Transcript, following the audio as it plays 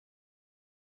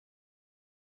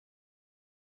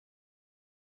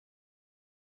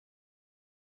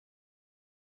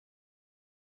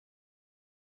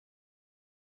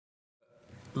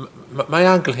my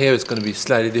angle here is going to be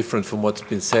slightly different from what's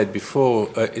been said before.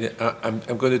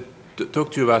 I'm going to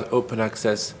talk to you about open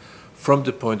access from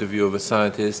the point of view of a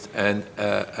scientist and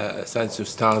a scientist who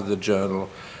started the journal,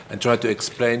 and try to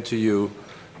explain to you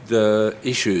the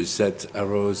issues that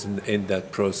arose in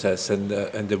that process and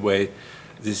the way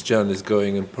this journal is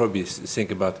going, and probably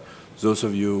think about those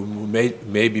of you who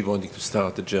may be wanting to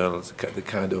start the journal, the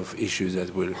kind of issues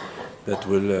that will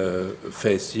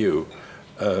face you.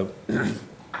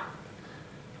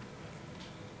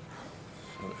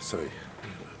 Sorry.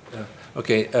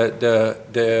 Okay.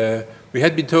 We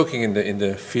had been talking in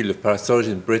the field of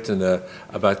parasitology in Britain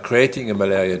about creating a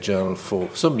malaria journal for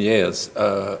some years,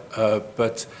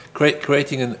 but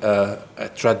creating a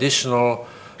traditional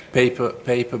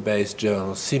paper-based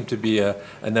journal seemed to be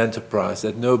an enterprise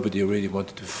that nobody really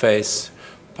wanted to face.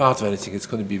 Part of anything, it's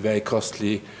going to be very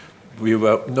costly. We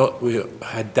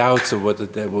had doubts of whether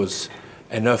there was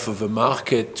enough of a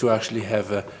market to actually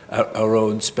have our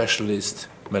own specialist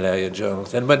malaria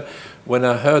journals. And when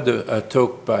I heard a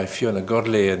talk by Fiona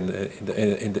Godley I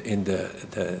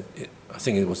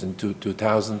think it was in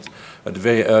 2000, at the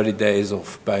very early days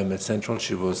of Biomed Central,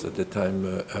 she was at the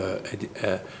time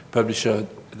publisher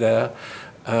there,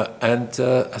 and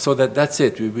I thought that's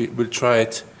it. We'll try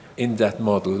it in that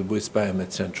model with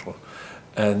Biomed Central,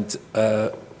 and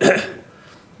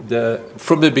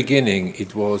from the beginning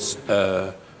it was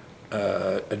a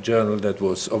journal that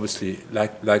was obviously,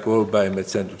 like all Biomed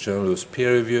Central journals,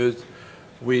 peer-reviewed.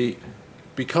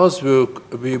 Because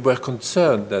we were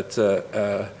concerned that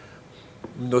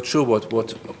not sure what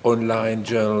online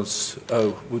journals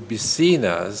would be seen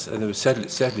as, and we were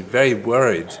certainly very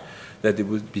worried that it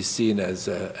would be seen as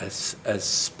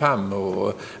spam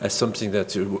or as something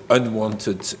that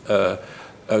unwanted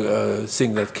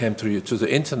thing that came to the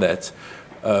internet.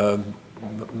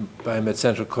 Biomed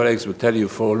Central colleagues will tell you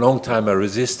for a long time I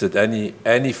resisted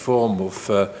any form of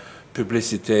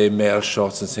publicity, mail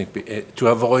shots and things to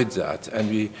avoid that, and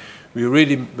we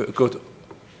really got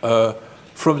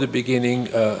from the beginning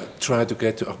tried to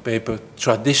get our paper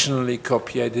traditionally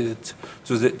copied,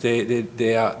 so that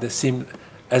they seem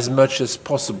as much as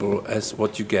possible as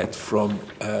what you get from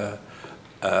a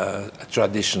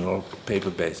traditional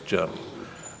paper-based journal.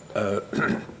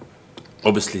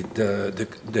 Obviously,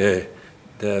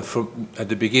 from at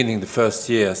the beginning, the first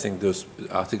year, I think those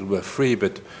articles were free,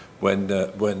 but when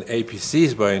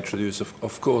APCs were introduced,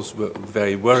 of course, we were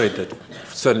very worried that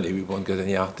suddenly we won't get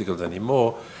any articles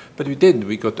anymore. But we didn't.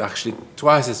 We got actually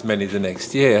twice as many the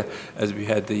next year as we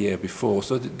had the year before.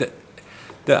 So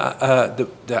they're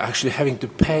actually having to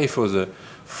pay for the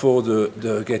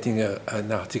getting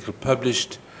an article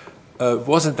published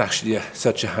wasn't actually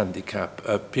such a handicap.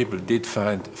 People did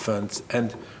find funds,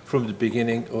 and from the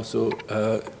beginning also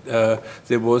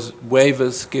there was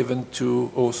waivers given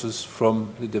to authors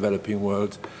from the developing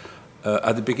world.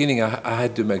 At the beginning, I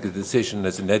had to make a decision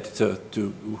as an editor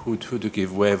to who to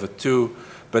give waiver to,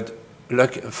 but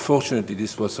fortunately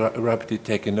this was rapidly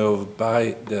taken over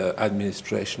by the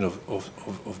administration of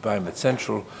Biomed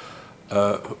Central,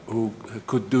 who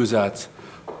could do that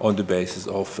on the basis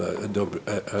of a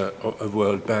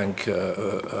World Bank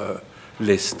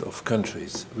list of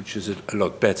countries, which is a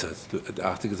lot better. The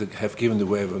articles that have given the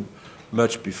waiver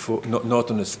much before,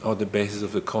 not on the basis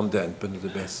of the content, but on the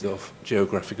basis of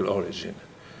geographical origin.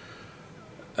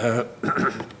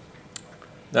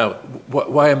 Now,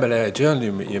 why a malaria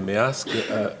journal, you may ask?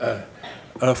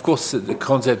 Of course, the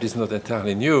concept is not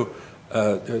entirely new.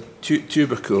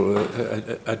 Tubercle,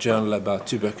 a journal about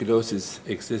tuberculosis,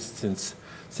 exists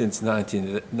since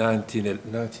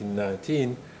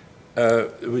 1919,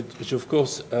 which of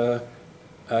course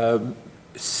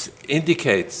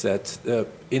indicates that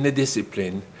in a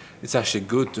discipline, it's actually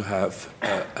good to have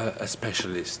a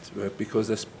specialist, because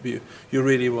you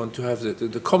really want to have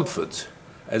the comfort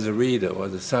as a reader or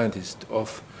as a scientist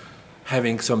of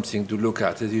having something to look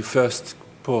at as your first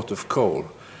port of call.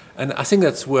 And I think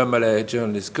that's where Malaria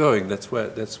Journal is going. That's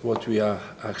what we are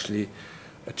actually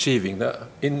achieving. Now,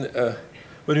 when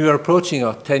we were approaching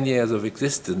our 10 years of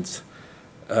existence,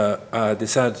 I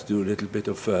decided to do a little bit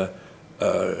of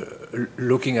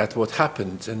looking at what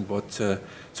happened and what. So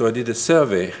I did a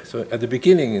survey. So at the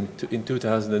beginning, in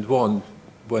 2001,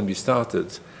 when we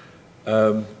started,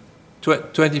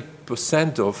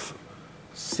 20% of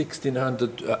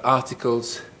 1,600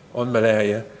 articles on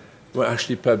malaria were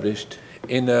actually published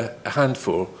in a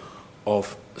handful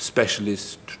of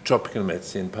specialist tropical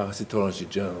medicine, parasitology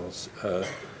journals, the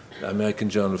American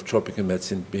Journal of Tropical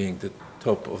Medicine being the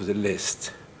top of the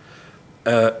list.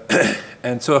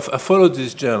 And so I followed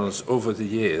these journals over the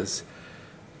years,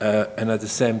 and at the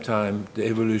same time the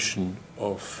evolution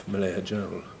of Malaria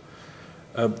Journal.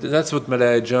 That's what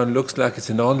Malaria Journal looks like. It's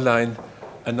an online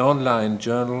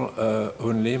journal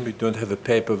only. We don't have a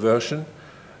paper version.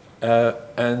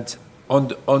 And on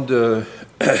the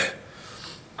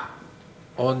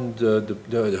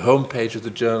home page of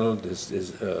the journal,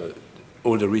 there's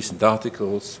all the recent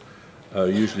articles,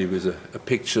 usually with a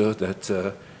picture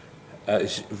that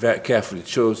is very carefully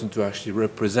chosen to actually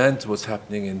represent what's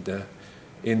happening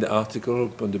in the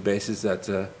article, on the basis that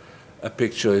a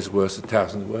picture is worth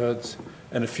 1,000 words,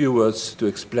 and a few words to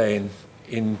explain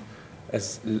in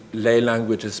as lay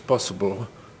language as possible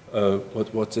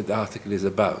what the article is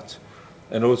about.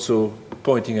 And also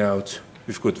pointing out,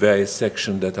 we've got various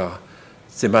sections that are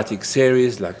thematic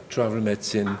series, like travel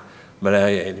medicine,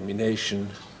 malaria elimination,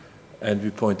 and we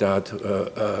point out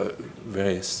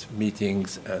various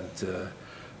meetings and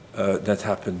that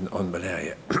happened on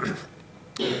malaria.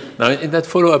 Now, in that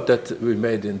follow-up that we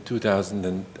made in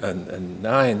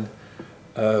 2009,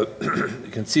 you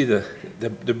can see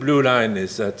the blue line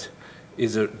is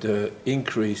the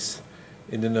increase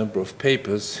in the number of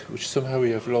papers, which somehow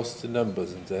we have lost the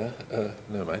numbers in there.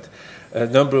 Never mind.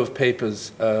 Number of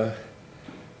papers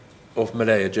of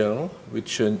Malaria Journal,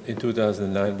 which in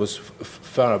 2009 was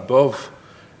far above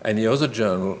any other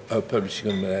journal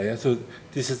publishing on malaria. So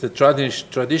this is the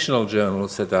traditional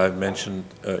journals that I mentioned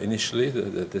initially,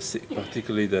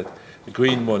 particularly the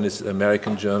green one is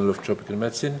American Journal of Tropical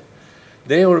Medicine.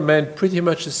 They remained pretty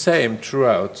much the same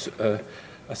throughout.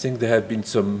 I think there have been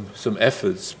some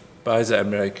efforts by the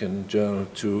American Journal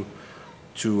to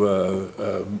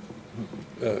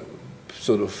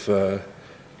sort of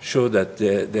show that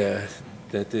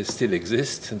they still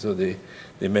exist, and so they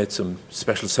made some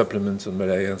special supplements on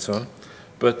malaria and so on.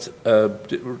 But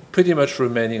pretty much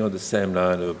remaining on the same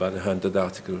line of about 100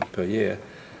 articles per year.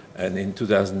 And in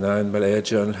 2009, Malaria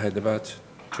Journal had about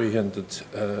 300,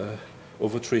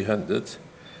 over 300.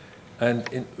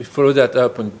 And we followed that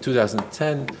up in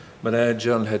 2010. Malaria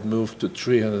Journal had moved to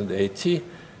 380.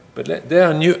 But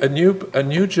there a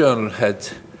new journal had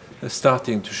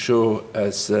starting to show,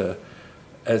 as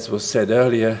was said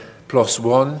earlier,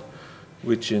 +1,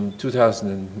 which in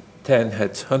 2010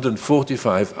 had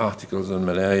 145 articles on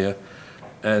malaria,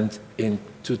 and in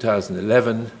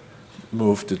 2011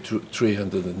 moved to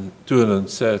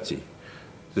 230.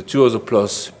 The two other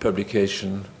plus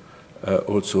publication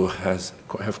also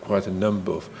have quite a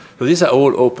number of. So these are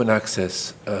all open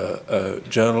access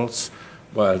journals,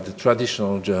 while the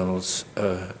traditional journals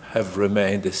have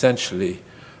remained essentially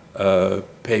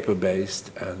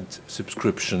paper-based and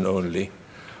subscription only,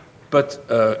 but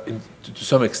to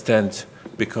some extent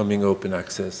becoming open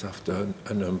access after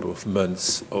a number of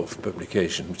months of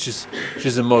publication, which is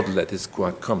a model that is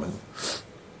quite common.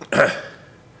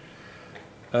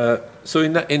 So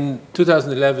in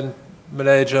 2011,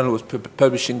 Malaria Journal was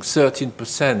publishing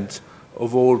 13%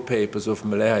 of all papers of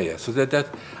malaria. So that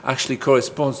actually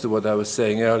corresponds to what I was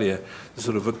saying earlier,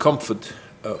 sort of a comfort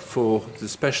for the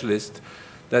specialist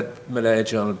that Malaria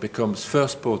Journal becomes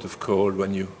first port of call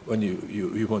when you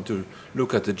want to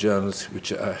look at the journals which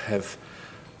have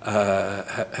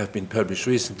been published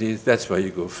recently. That's where you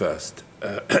go first.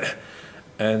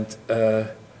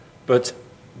 But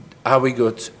have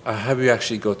we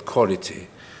actually got quality?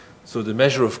 So the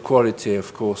measure of quality,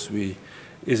 of course,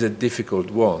 is a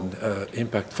difficult one.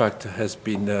 Impact factor has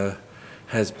been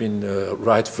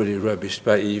rightfully rubbished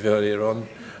by Yves earlier on,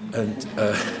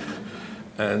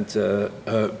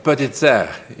 but it's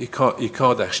there. You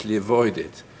can't actually avoid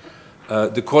it.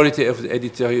 The quality of the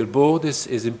editorial board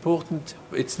is important.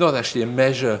 It's not actually a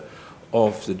measure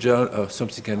of the journal, or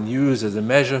something you can use as a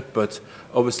measure, but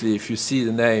obviously if you see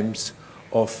the names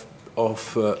of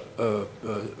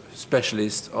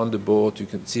specialists on the board, you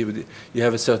can see you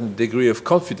have a certain degree of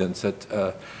confidence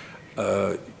that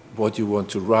what you want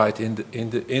to write in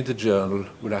the journal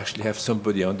will actually have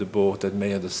somebody on the board that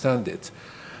may understand it.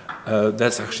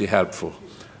 That's actually helpful.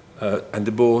 And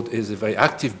the board is a very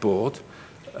active board.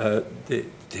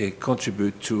 They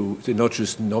contribute to, they're not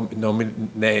just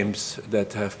names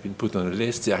that have been put on a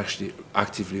list, they actually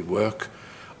actively work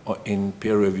in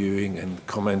peer reviewing and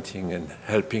commenting and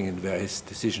helping in various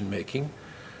decision making.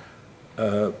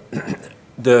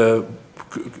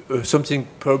 Something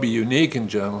probably unique in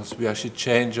journals, we actually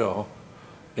change our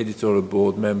editorial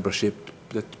board membership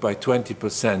by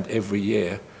 20% every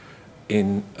year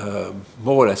in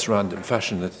more or less random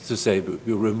fashion. That is to say,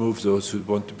 we remove those who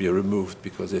want to be removed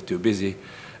because they're too busy,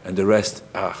 and the rest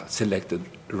are selected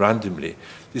randomly.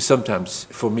 This sometimes,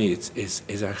 for me,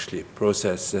 is actually a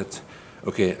process that,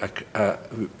 okay, I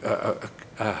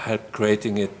helped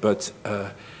creating it, but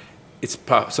it's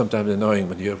sometimes annoying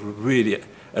when you have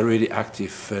a really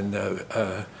active and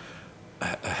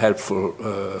helpful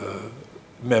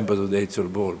member of the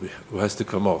editorial board who has to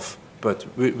come off. But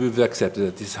we've accepted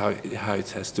that this is how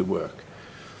it has to work.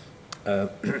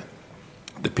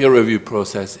 The peer review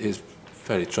process is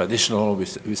fairly traditional. We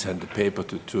send the paper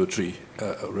to 2 or 3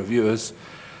 reviewers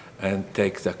and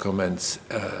take their comments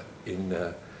in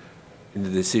the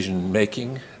decision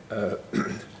making.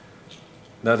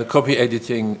 Now, the copy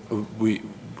editing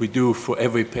we do for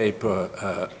every paper.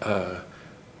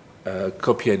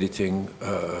 Copy editing,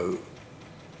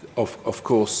 of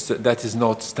course, that is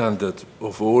not standard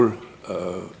of all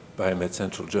Biomed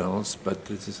Central journals, but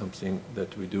this is something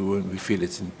that we do and we feel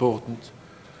it's important.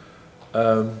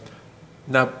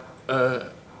 Now,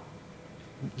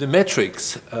 the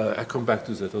metrics, I come back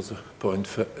to that other point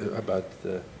about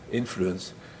the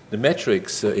influence. The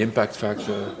metrics, impact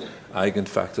factor,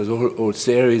 eigenfactors, all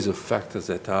series of factors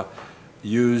that are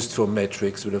used for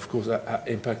metrics, but of course,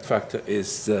 impact factor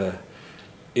is the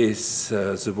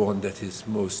one that is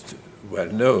most well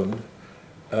known.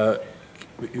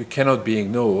 It cannot be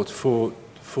ignored for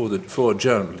a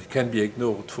journal. It can be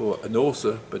ignored for an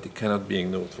author, but it cannot be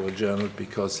ignored for a journal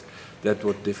because that's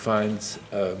what defines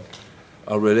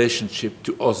our relationship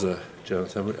to other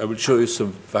journals. I will show you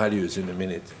some values in a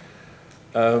minute.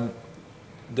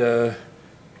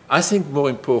 I think more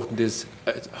important is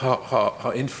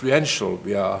how influential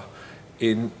we are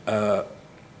in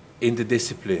the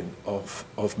discipline of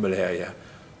malaria.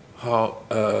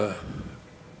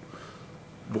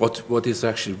 What is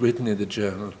actually written in the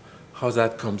journal, how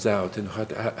that comes out, and how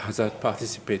that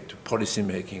participates to policy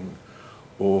making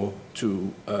or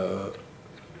to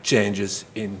changes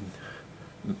in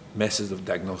methods of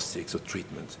diagnostics or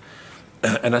treatment.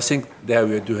 And I think there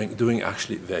we are doing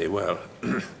actually very well.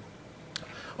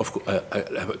 Of course,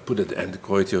 I put at the end the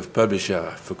quality of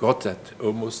publisher. I forgot that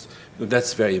almost. No,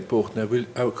 that's very important.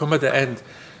 I will come at the end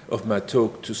of my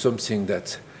talk to something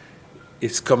that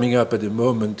is coming up at the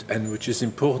moment and which is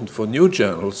important for new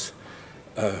journals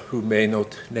who may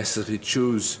not necessarily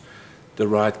choose the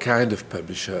right kind of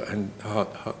publisher and how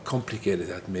complicated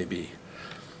that may be.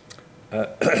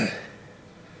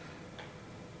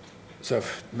 So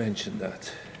I've mentioned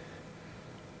that.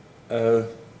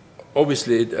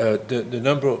 Obviously, the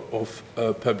number of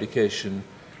publication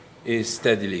is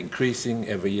steadily increasing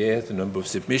every year. The number of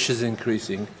submissions is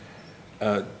increasing.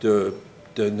 The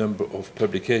number of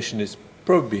publication is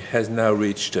probably has now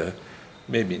reached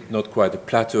maybe not quite a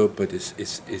plateau, but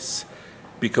it's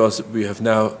because we are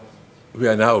now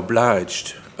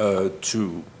obliged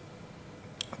to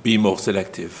be more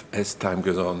selective as time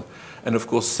goes on. And of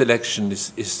course, selection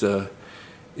is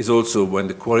also when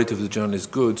the quality of the journal is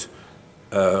good.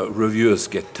 Reviewers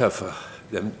get tougher.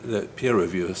 The peer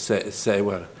reviewers say,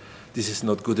 well, this is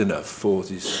not good enough for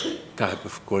this type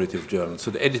of quality of journal. So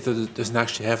the editor doesn't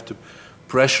actually have to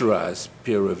pressurize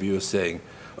peer reviewers saying,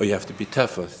 oh, you have to be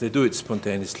tougher. They do it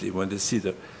spontaneously when they see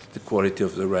the quality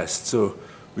of the rest. So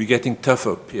we're getting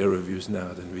tougher peer reviews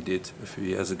now than we did a few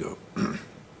years ago.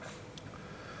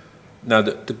 Now,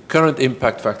 the current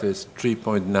impact factor is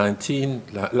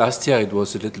 3.19. Last year it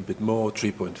was a little bit more,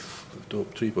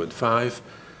 3.5.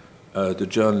 The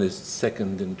journal is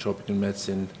second in tropical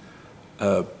medicine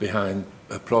behind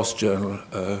a PLOS journal,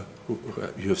 who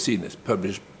you have seen is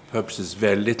publishes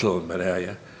very little on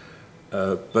malaria.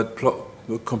 But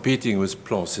competing with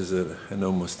PLOS is an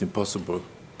almost impossible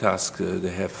task. They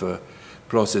have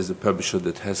PLOS is a publisher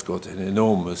that has got an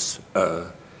enormous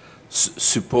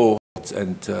support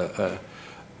and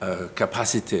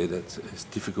capacity that is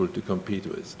difficult to compete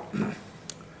with.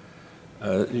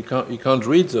 You can't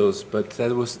read those, but I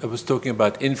was talking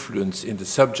about influence in the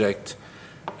subject,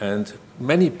 and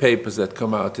many papers that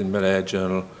come out in Malaria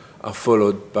Journal are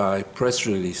followed by press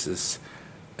releases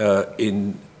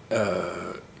in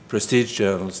prestige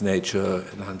journals, Nature,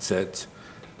 Lancet,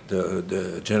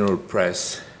 the general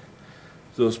press.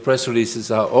 Those press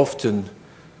releases are often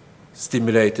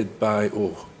stimulated by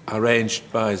or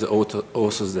arranged by the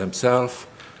authors themselves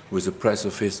with the press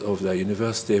office of their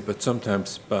university, but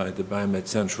sometimes by the Biomed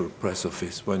Central press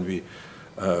office when we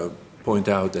point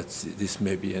out that this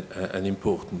may be an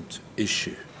important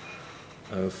issue.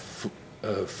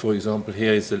 For example,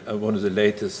 here is one of the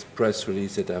latest press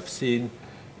releases that I've seen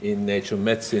in Nature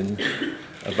Medicine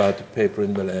about a paper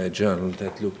in Malaria Journal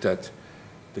that looked at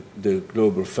the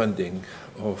global funding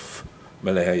of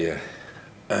malaria.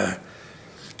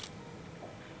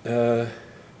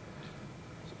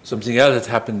 Something else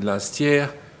that happened last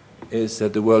year is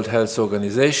that the World Health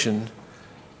Organization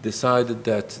decided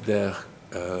that their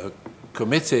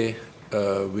committee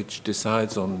which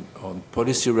decides on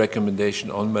policy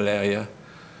recommendation on malaria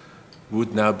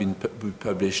would now be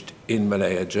published in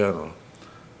Malaria Journal.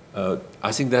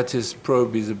 I think that is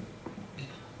probably the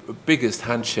biggest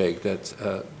handshake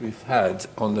that we've had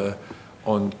on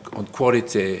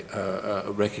quality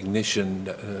recognition,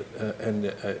 and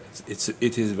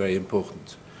it is very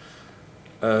important.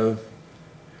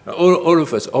 All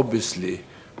of us obviously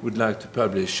would like to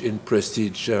publish in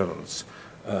prestige journals.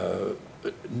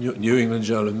 New England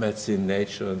Journal of Medicine,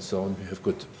 Nature, and so on. We have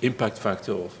got impact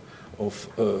factor of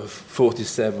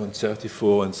 47,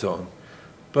 34, and so on.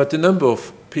 But the number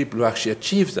of people who actually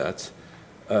achieved that,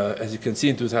 as you can see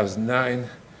in 2009, there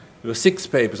were 6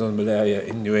 papers on malaria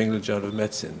in New England Journal of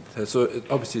Medicine. So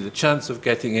obviously the chance of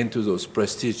getting into those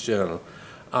prestige journals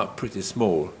are pretty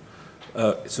small.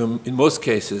 So in most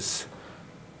cases,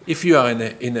 if you are in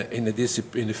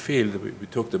a field, we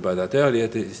talked about that earlier,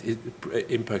 the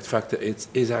impact factor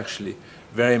is actually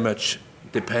very much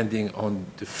depending on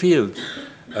the field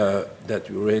that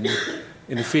you're in.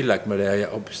 In a field like malaria,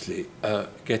 obviously,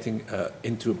 getting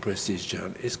into a prestige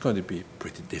journal is going to be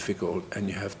pretty difficult, and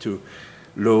you have to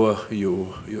lower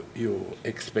your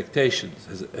expectations.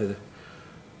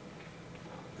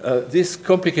 This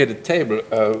complicated table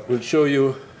will show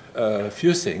you a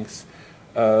few things.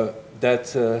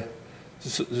 That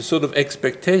the sort of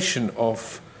expectation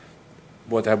of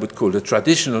what I would call the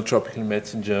traditional tropical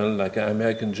medicine journal, like an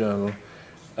American journal,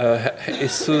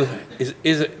 is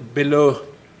below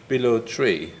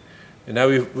 3. And now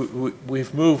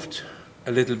we've moved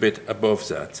a little bit above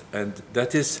that, and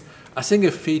that is, I think,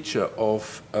 a feature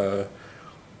of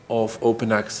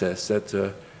open access that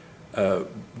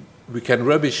we can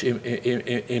rubbish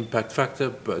impact factor,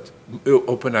 but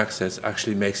open access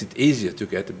actually makes it easier to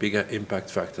get a bigger impact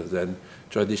factor than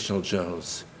traditional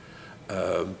journals,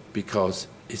 because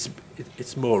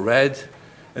it's more read,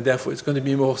 and therefore it's going to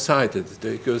be more cited.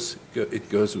 It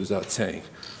goes without saying.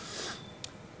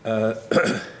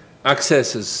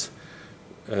 Accesses,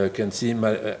 can see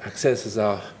accesses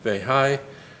are very high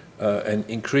and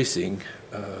increasing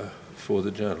for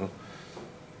the journal.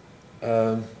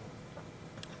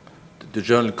 The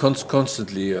journal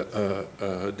constantly,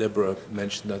 Deborah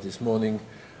mentioned that this morning,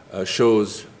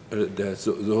 shows that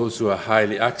those who are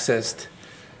highly accessed,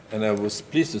 and I was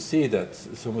pleased to see that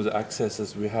some of the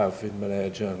accesses we have in Malaria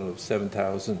Journal of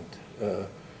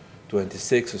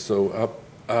 7,026 or so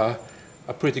are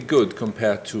pretty good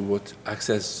compared to what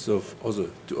access to other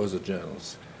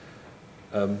journals.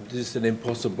 This is an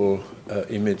impossible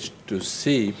image to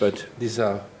see, but these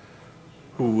are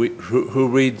who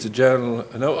reads the journal.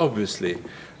 Now, obviously,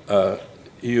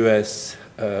 US,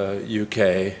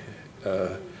 UK,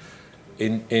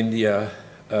 India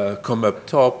come up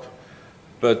top,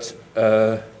 but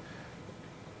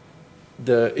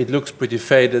it looks pretty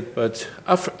faded. But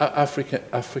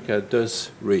Africa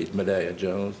does read malaria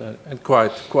journals, and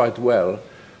quite well,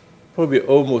 probably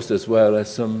almost as well as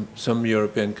some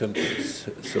European countries.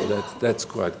 So that's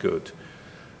quite good.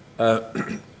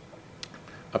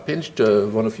 I pinched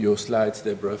one of your slides,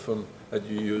 Deborah, that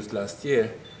you used last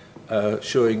year,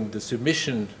 showing the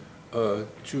submission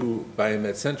to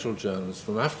Biomed Central journals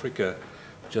from Africa,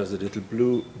 which has the little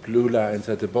blue lines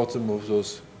at the bottom of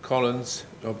those columns,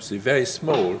 obviously very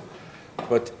small.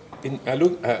 But I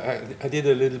did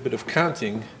a little bit of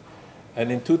counting,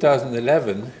 and in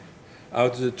 2011,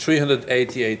 out of the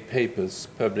 388 papers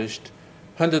published,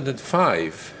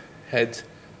 105 had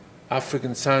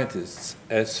African scientists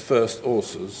as first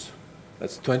authors.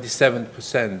 That's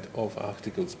 27% of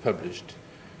articles published.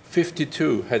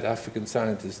 52 had African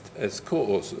scientists as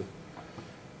co-author,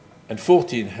 and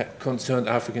 14 concerned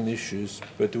African issues,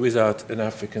 but without an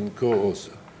African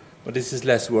co-author. But this is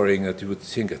less worrying than you would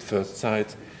think at first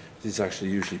sight. This is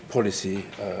actually usually policy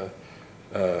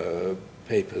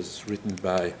papers written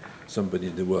by somebody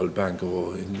in the World Bank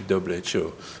or in the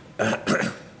WHO.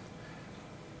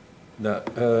 Now,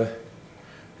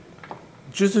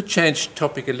 just to change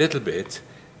topic a little bit,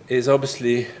 is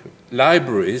obviously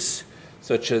libraries,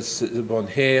 such as the one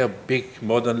here, big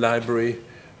modern library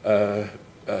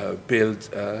built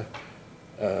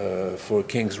for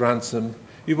king's ransom.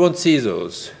 You won't see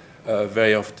those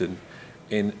very often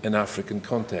in an African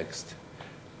context.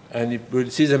 And you will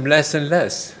see them less and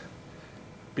less,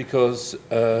 because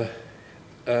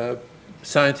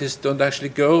scientists don't actually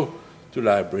go to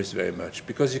libraries very much,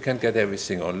 because you can get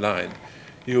everything online.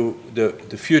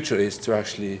 The future is to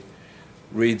actually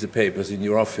read the papers in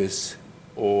your office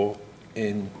or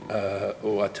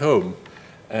at home,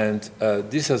 and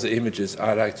these are the images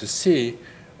I like to see,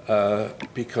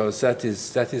 because that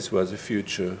is where the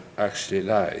future actually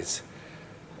lies.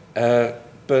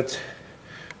 But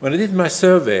When I did my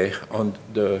survey on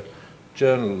the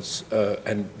journals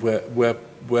and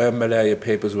where malaria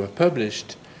papers were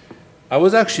published, I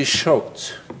was actually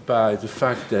shocked by the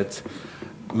fact that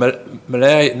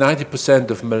malaria,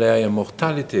 90% of malaria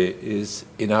mortality is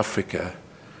in Africa,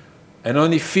 and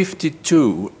only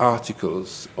 52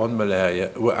 articles on malaria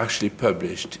were actually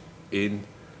published in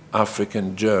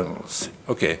African journals.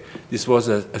 Okay, this was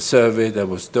a survey that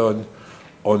was done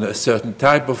on a certain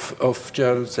type of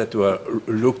journals that were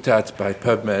looked at by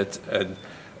PubMed, and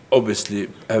obviously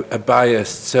a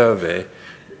biased survey.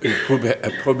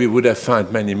 I probably would have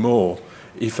found many more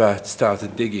if I had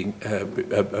started digging a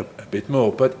bit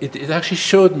more. But it actually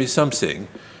showed me something,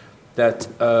 that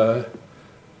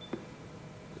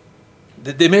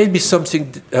there may be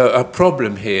something, a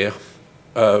problem here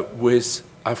with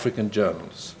African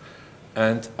journals.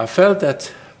 And I felt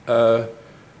that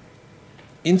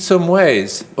in some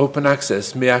ways, open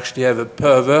access may actually have a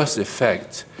perverse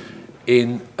effect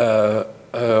in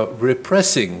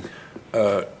repressing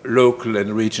local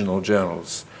and regional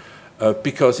journals,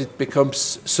 because it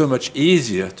becomes so much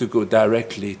easier to go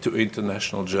directly to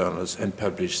international journals and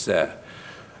publish there.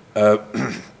 But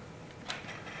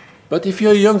if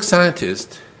you're a young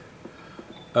scientist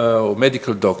or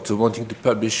medical doctor wanting to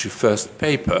publish your first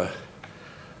paper,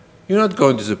 you're not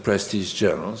going to the prestige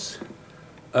journals.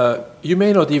 You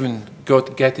may not even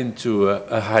get into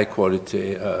a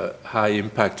high-quality,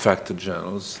 high-impact factor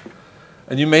journals.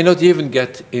 And you may not even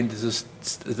get into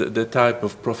the type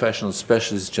of professional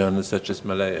specialist journals, such as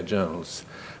malaria journals,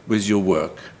 with your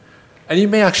work. And you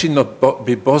may actually not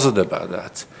be bothered about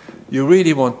that. You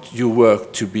really want your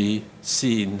work to be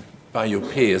seen by your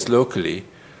peers locally.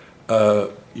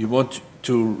 You want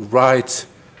to write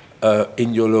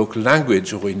in your local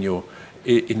language or in your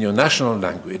national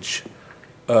language.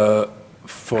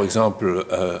 For example,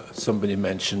 somebody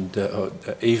mentioned,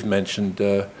 Yves mentioned,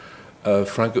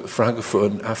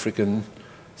 Francophone African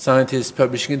scientists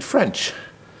publishing in French.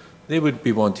 They would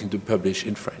be wanting to publish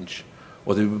in French,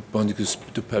 or they would want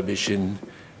to publish in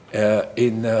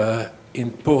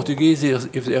Portuguese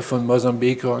if they're from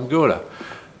Mozambique or Angola.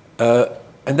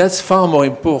 And that's far more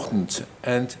important.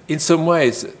 And in some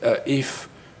ways, if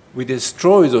we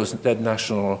destroy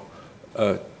that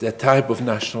type of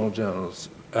national journals,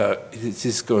 it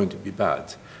is going to be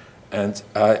bad. And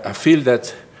I feel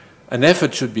that an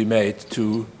effort should be made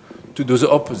to do the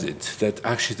opposite, that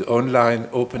actually the online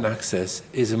open access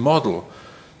is a model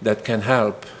that can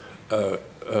help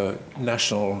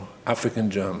national African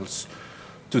journals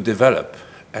to develop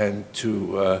and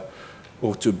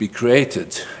or to be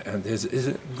created. And there's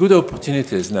good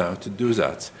opportunities now to do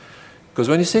that. Because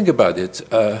when you think about it,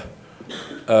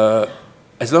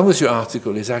 as long as your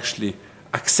article is actually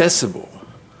accessible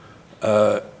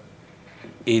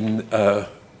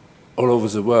all over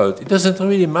the world, it doesn't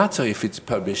really matter if it's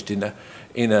published in a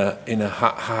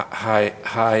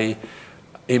high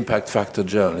impact factor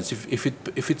journal.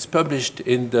 If it's published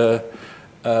in the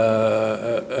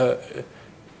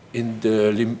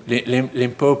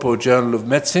Limpopo Journal of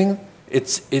Medicine,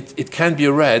 it can be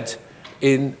read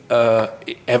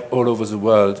all over the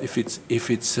world if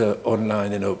it's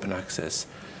online and open access.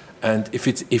 And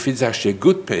if it's actually a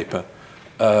good paper,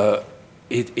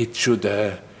 it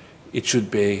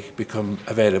should become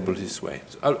available this way.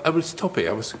 So I will stop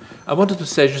here. I wanted to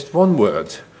say just one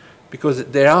word, because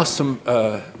there are some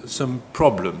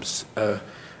problems.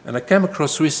 And I came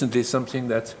across recently something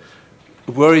that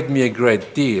worried me a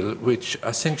great deal, which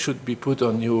I think should be put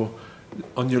on your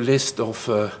list of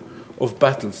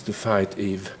battles to fight,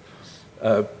 Yves.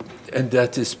 And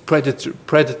that is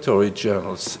predatory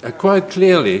journals. Quite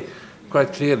clearly,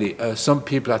 some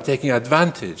people are taking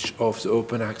advantage of the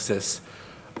open access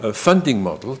funding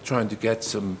model, trying to get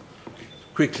some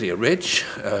quickly rich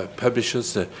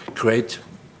publishers create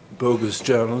bogus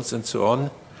journals and so on.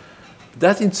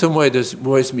 That in some way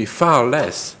worries me far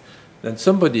less than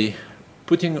somebody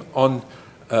putting on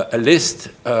a list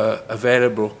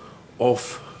available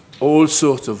of all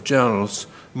sorts of journals,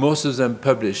 most of them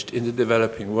published in the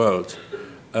developing world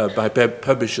by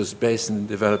publishers based in the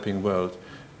developing world.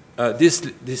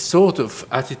 This sort of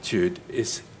attitude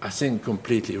is, I think,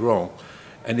 completely wrong,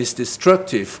 and is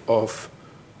destructive of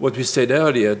what we said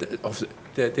earlier.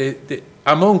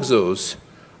 Among those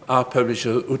are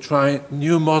publishers who try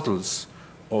new models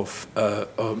of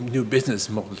new business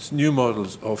models, new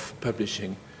models of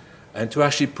publishing, and to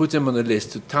actually put them on the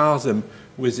list, to tar them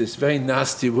with this very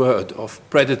nasty word of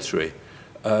predatory.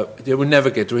 They will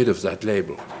never get rid of that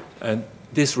label. And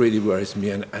this really worries me,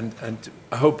 and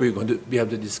I hope we're going to be able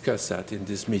to discuss that in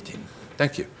this meeting.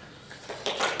 Thank you.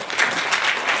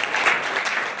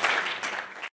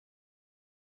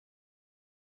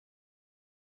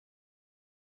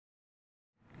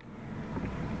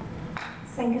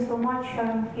 Thank you so much.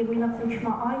 I'm Irina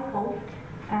Kuchma-Eichel.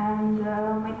 And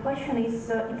my question is,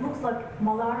 it looks like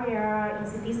malaria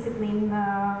is a discipline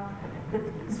that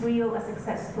is real a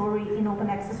success story in open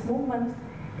access movement,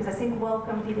 because I think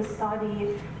Wellcome did a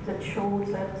study that showed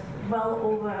that well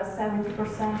over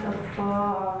 70% of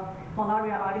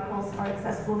malaria articles are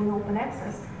accessible in open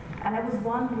access. And I was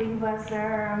wondering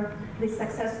whether this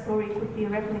success story could be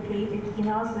replicated in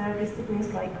other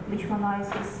disciplines like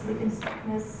leishmaniasis, sleeping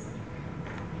sickness.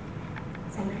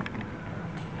 Thank you.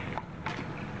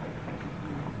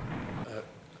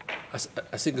 I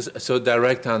think so.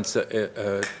 Direct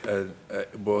answer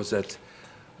was that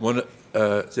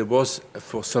there was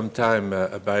for some time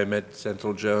a biomed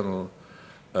central journal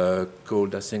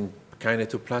called, I think,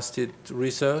 kinetoplastid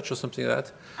research or something like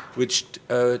that, which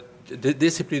the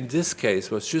discipline in this case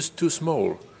was just too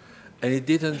small, and it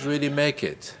didn't really make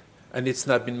it, and it's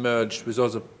now been merged with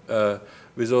other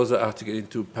articles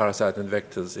into parasite and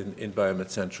vectors in Biomed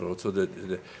Central. So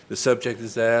the subject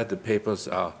is there, the papers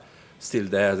are still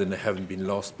there, and they haven't been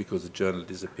lost because the journal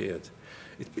disappeared.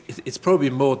 It's probably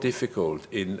more difficult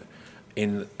in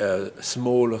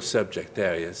smaller subject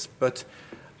areas, but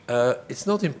it's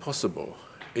not impossible.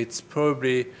 It's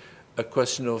probably a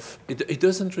question of, it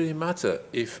doesn't really matter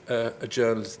if a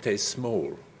journal stays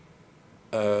small.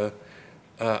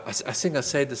 I think I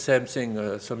said the same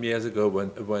thing some years ago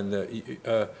when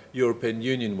the European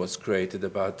Union was created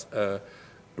about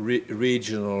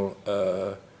regional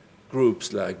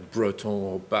groups like Breton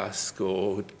or Basque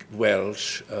or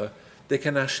Welsh. They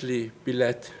can actually be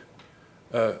let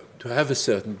to have a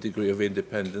certain degree of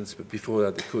independence, but before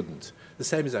that they couldn't. The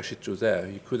same is actually true there.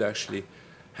 You could actually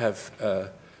have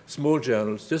small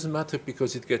journals. It doesn't matter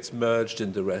because it gets merged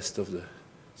in the rest of the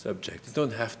subject. You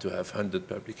don't have to have 100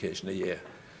 publications a year.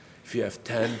 If you have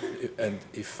 10, and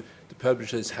if the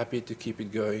publisher is happy to keep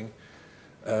it going,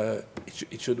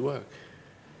 it should work.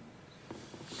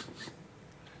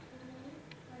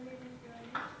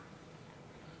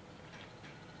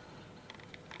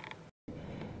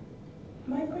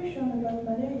 My question about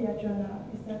malaria, Jonah,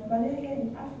 is that malaria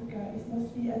in Africa is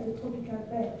mostly at the tropical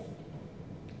belt,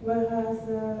 whereas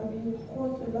we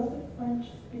quote a lot of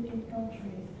French-speaking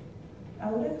countries. I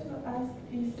would like to ask,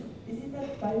 is it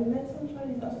that Biomed Central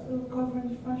is also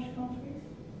covering French countries?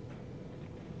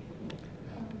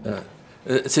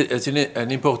 It's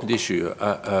an important issue.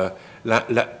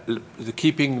 The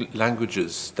keeping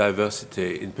languages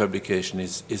diversity in publication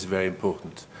is very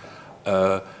important.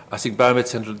 I think Biomed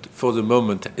Central, for the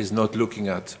moment, is not looking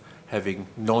at having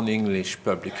non-English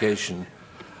publication.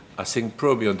 I think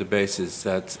probably on the basis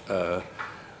that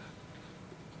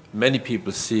many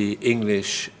people see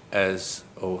English as,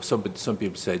 or some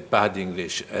people say bad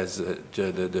English as the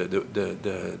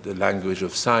language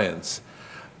of science.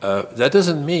 That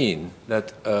doesn't mean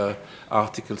that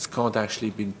articles can't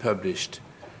actually be published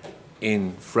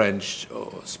in French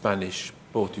or Spanish,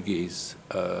 Portuguese,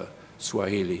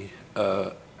 Swahili,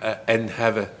 and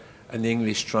have an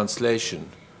English translation.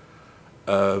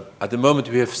 At the moment,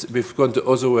 we've gone the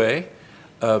other way.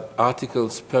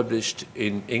 Articles published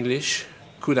in English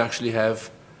could actually have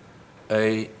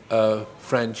a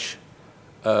French,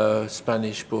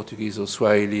 Spanish, Portuguese, or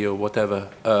Swahili, or whatever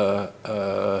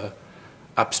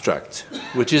abstract,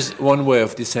 which is one way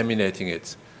of disseminating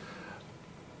it.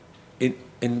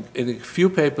 In a few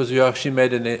papers, you actually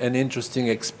made an interesting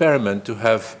experiment to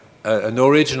have an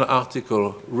original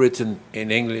article written in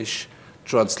English,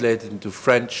 translated into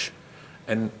French,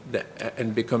 and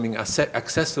becoming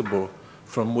accessible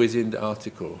from within the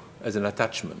article as an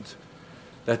attachment.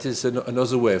 That is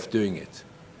another way of doing it.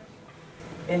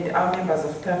 And our members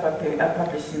of staff are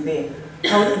publishing there.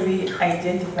 How do we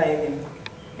identify them?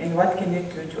 And what can you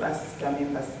do to assist our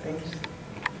members? Thank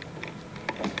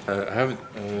you.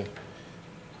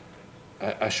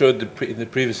 I showed in the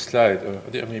previous slide, or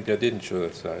maybe I didn't show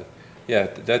that slide. Yeah,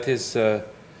 that is in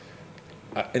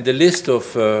the list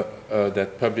of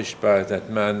that published by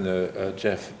that man,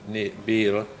 Jeff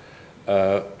Beal.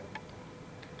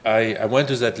 I went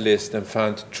to that list and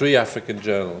found 3 African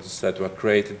journals that were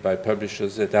created by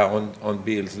publishers that are on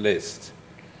Beal's list.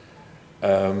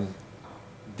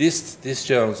 These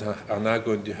journals are now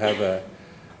going to have a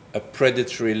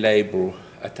predatory label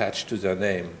attached to their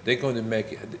name. They're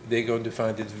going to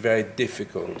find it very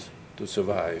difficult to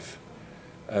survive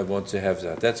once they have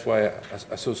that. That's why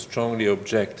I so strongly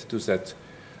object to that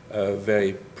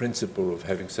very principle of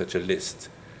having such a list.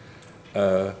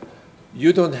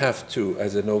 You don't have to,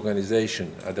 as an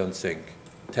organization, I don't think,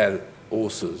 tell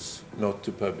authors not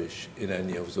to publish in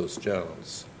any of those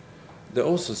journals. The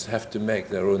authors have to make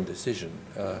their own decision.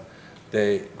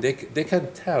 they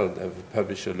can tell if a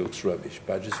publisher looks rubbish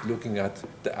by just looking at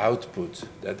the output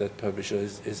that that publisher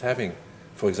is having.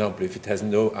 For example, if it has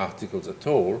no articles at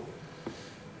all,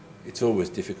 it's always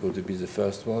difficult to be the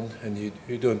first one, and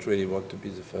you don't really want to be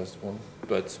the first one.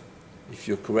 But if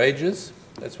you're courageous,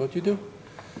 that's what you do.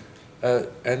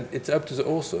 And it's up to the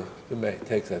author to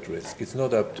take that risk. It's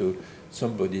not up to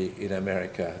somebody in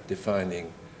America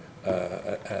defining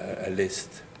a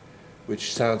list,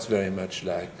 which sounds very much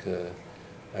like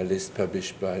a list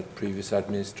published by previous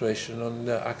administration on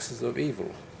the axis of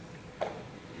evil.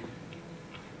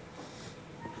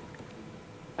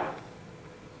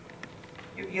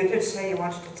 You did say you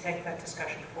wanted to take that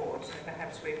discussion forward, so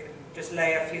perhaps we can just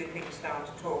lay a few things down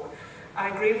to talk. I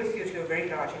agree with you to a very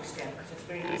large extent, because it's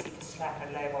very easy to slap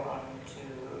a label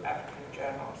onto African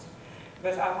journals.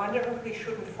 But I wonder if we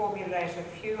shouldn't formulate a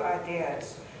few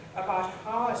ideas about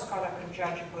how a scholar can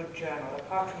judge a good journal,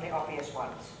 apart from the obvious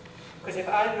ones. Because if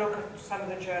I look at some of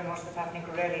the journals that I think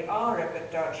really are a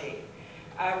bit dodgy,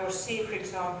 I will see, for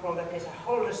example, that there's a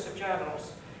whole list of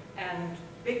journals and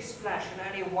big splash and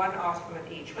only one article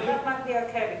in each. Well, that might be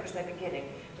okay because they're beginning,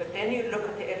 but then you look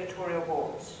at the editorial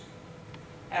boards,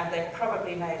 and they're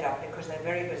probably made up because they're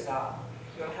very bizarre.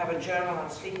 You'll have a journal on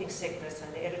sleeping sickness,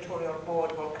 and the editorial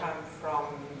board will come from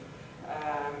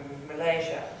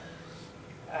Malaysia,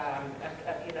 and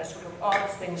you know, sort of odd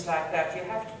things like that. You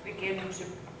have to begin to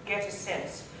get a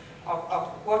sense of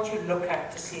what you look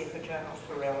at to see if a journal's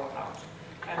for real or not.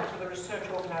 And for the research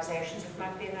organisations, it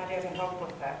might be an idea to help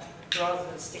with that, rather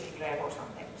than sticking labels on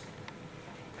things.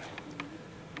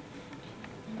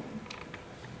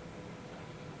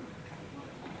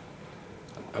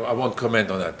 I won't comment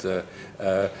on that.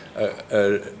 A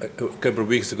couple of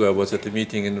weeks ago, I was at a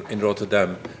meeting in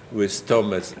Rotterdam with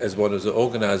Tom as one of the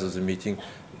organizers of the meeting,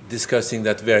 discussing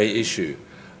that very issue.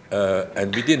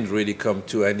 And we didn't really come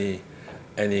to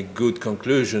any good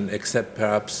conclusion, except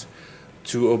perhaps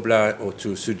to oblige or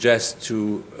to suggest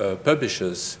to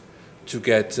publishers to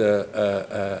get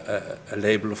a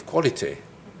label of quality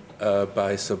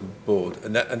by some board,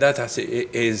 and that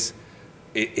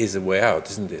is a way out,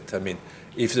 isn't it? I mean,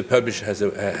 if the publisher has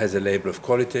a label of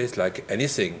quality, it's like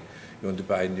anything. You want to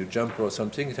buy a new jumper or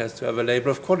something, it has to have a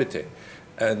label of quality,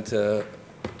 and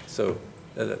so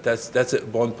that's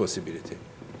one possibility.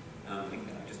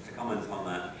 Just to comment on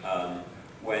that,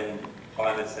 when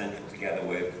Climate Central, together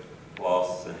with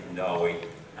PLOS and Hindawi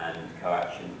and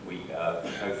Co-Action, we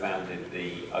co-founded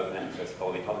the Open Access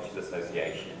Quality Publishers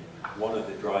Association. One of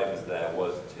the drivers there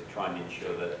was to try and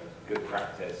ensure that good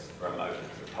practice from open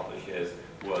access publishers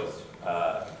was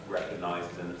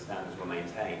recognised and that standards were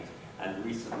maintained. And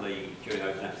recently, during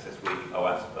Open Access Week,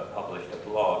 OASPA published a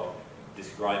blog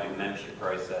describing the membership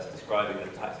process, describing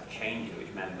the types of changes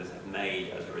which members have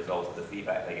made as a result of the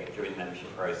feedback they get during the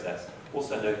membership process,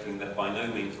 also noting that by no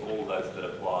means all those that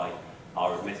apply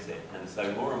are admitted. And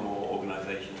so more and more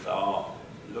organisations are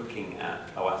looking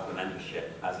at OASPA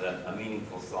membership as a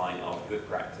meaningful sign of good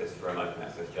practice from open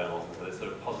access journals. And so this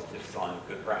sort of positive sign of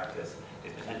good practice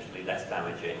is potentially less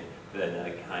damaging than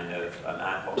a kind of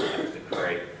ad hoc attempt to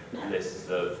create lists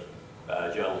of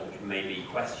journals which may be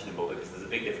questionable, because there's a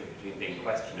big difference between being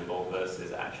questionable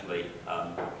versus actually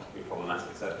be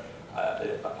problematic. So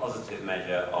a positive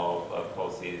measure of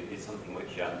policy is something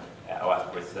which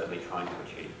OASPA is certainly trying to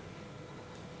achieve.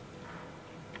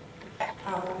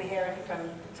 We'll be hearing from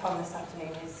Tom this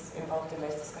afternoon, who's involved in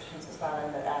those discussions as well,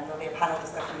 and there'll be a panel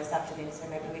discussion this afternoon, so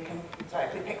maybe we can, sorry,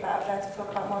 if we pick that up there to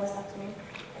talk about more this afternoon.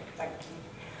 Okay, thank you.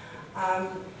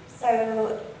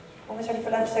 So, almost ready for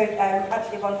lunch, so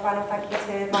actually one final thank you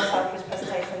to Marcel for his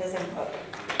presentation and his input.